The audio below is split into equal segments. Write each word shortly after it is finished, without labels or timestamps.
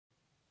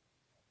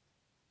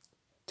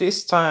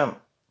this time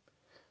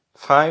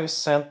 5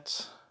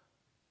 cent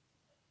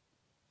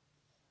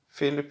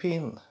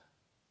Philippine,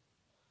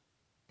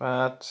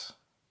 but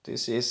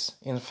this is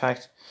in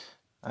fact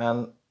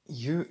an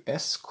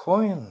US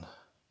coin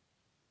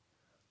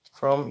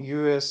from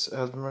US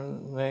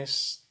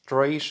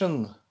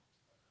administration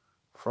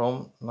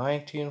from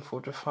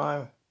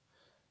 1945,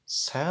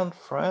 San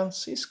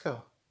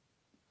Francisco,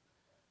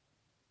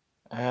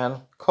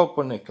 and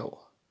copper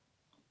nickel.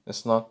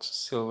 It's not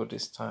silver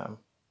this time.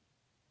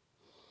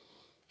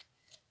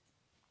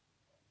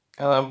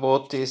 And I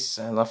bought this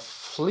in a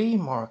flea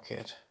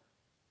market.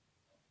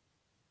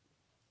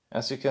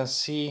 As you can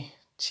see,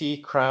 T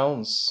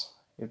crowns,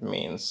 it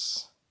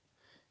means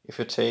if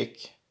you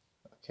take,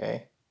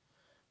 okay,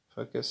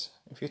 focus,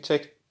 if you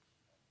take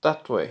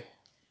that way,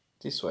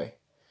 this way,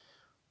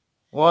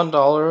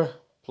 $1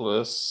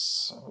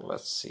 plus,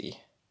 let's see,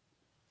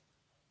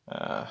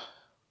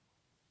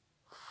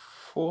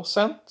 4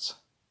 cents.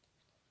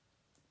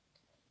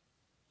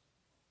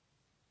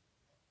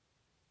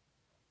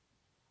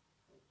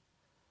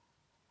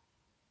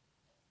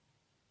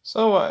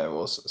 So I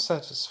was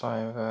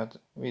satisfied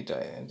with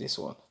this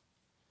one.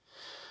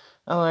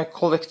 And I'm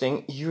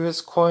collecting US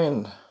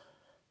coin.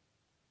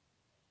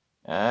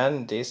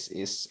 And this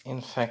is in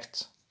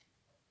fact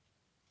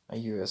a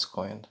US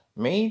coin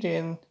made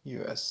in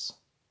US,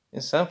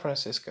 in San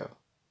Francisco.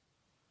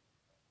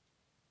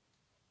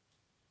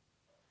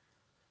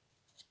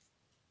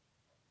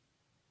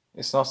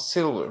 It's not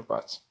silver,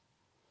 but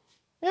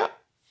yeah,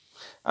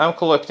 I'm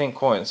collecting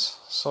coins,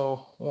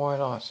 so why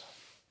not?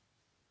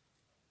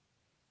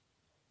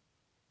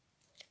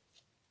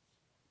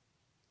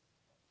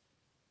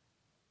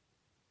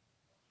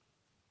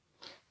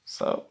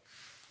 So,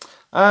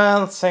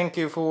 and thank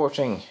you for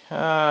watching.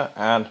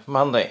 And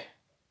Monday,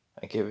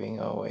 I'm giving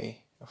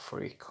away a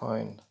free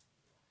coin.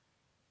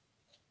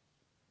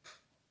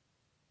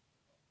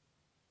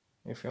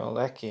 If you're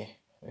lucky,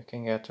 you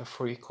can get a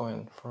free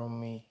coin from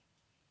me.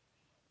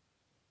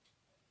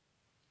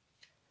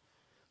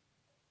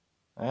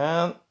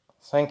 And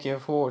thank you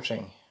for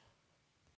watching.